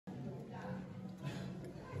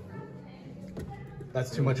That's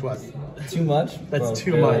too much, Wes. Too much? That's Bro,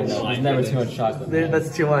 too much. No, there's never too much chocolate.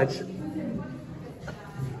 That's too much.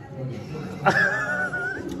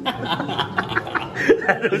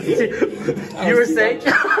 You were saying?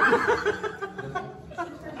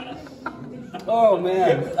 Oh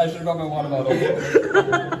man, I should have brought my water bottle.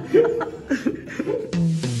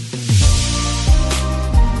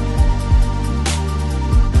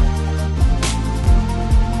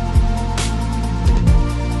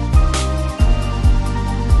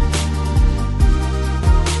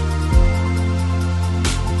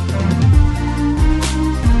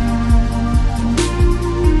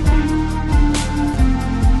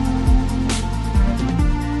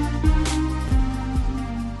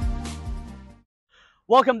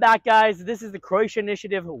 Welcome back, guys. This is the Croatia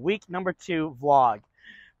Initiative week number 2 vlog.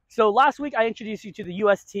 So last week I introduced you to the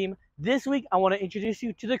US team. This week I want to introduce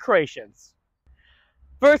you to the Croatians.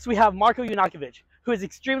 First we have Marko Junakovic, who is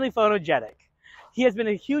extremely photogenic. He has been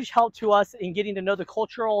a huge help to us in getting to know the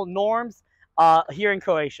cultural norms here in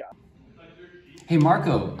Croatia. Hey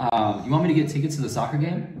Marco, you want me to get tickets to the soccer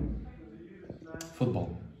game?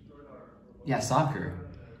 Football. Yeah, soccer.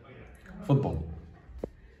 Football.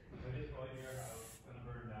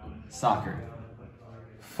 Soccer.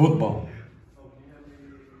 Football.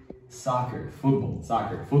 Soccer. Football.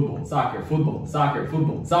 Soccer. Football. Soccer. Football. Soccer.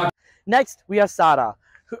 Football. Soccer. Next, we have Sara,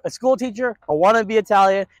 a school teacher, a wannabe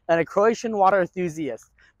Italian, and a Croatian water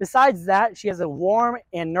enthusiast. Besides that, she has a warm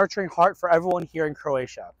and nurturing heart for everyone here in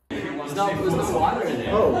Croatia. There's no water in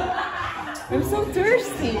there. Oh. I'm so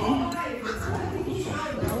thirsty.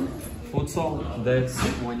 Futsal, that's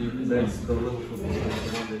the little football.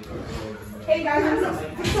 Hey guys,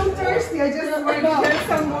 I'm so thirsty. I just want to get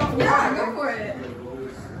some more. Yeah, go for it.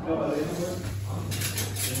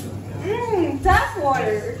 Tap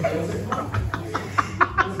water.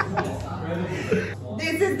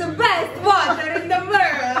 This is the best water in the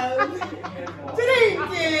world.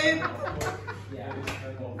 Drink it.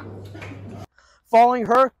 Following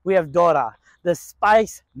her, we have Dora, the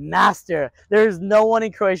spice master. There is no one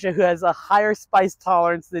in Croatia who has a higher spice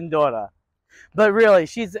tolerance than Dora. But really,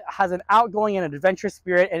 she has an outgoing and adventurous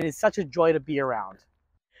spirit, and it is such a joy to be around.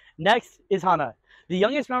 Next is Hannah, the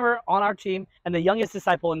youngest member on our team and the youngest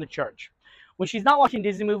disciple in the church. When she's not watching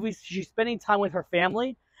Disney movies, she's spending time with her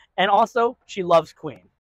family, and also she loves Queen.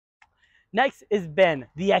 Next is Ben,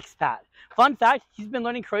 the expat. Fun fact, he's been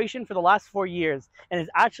learning Croatian for the last 4 years and is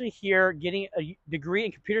actually here getting a degree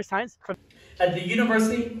in computer science at the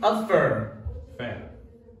University of Fur. Fan.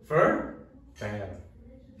 Fur? Fan.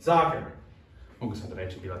 Soccer. Mogu sad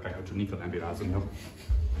reći bila kakav ću nikad ne bi razumio.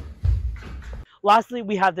 Lastly,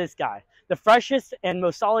 we have this guy, the freshest and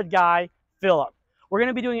most solid guy, Philip. We're going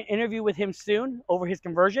to be doing an interview with him soon over his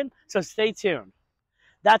conversion, so stay tuned.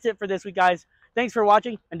 That's it for this week, guys. Thanks for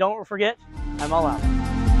watching, and don't forget, I'm all out.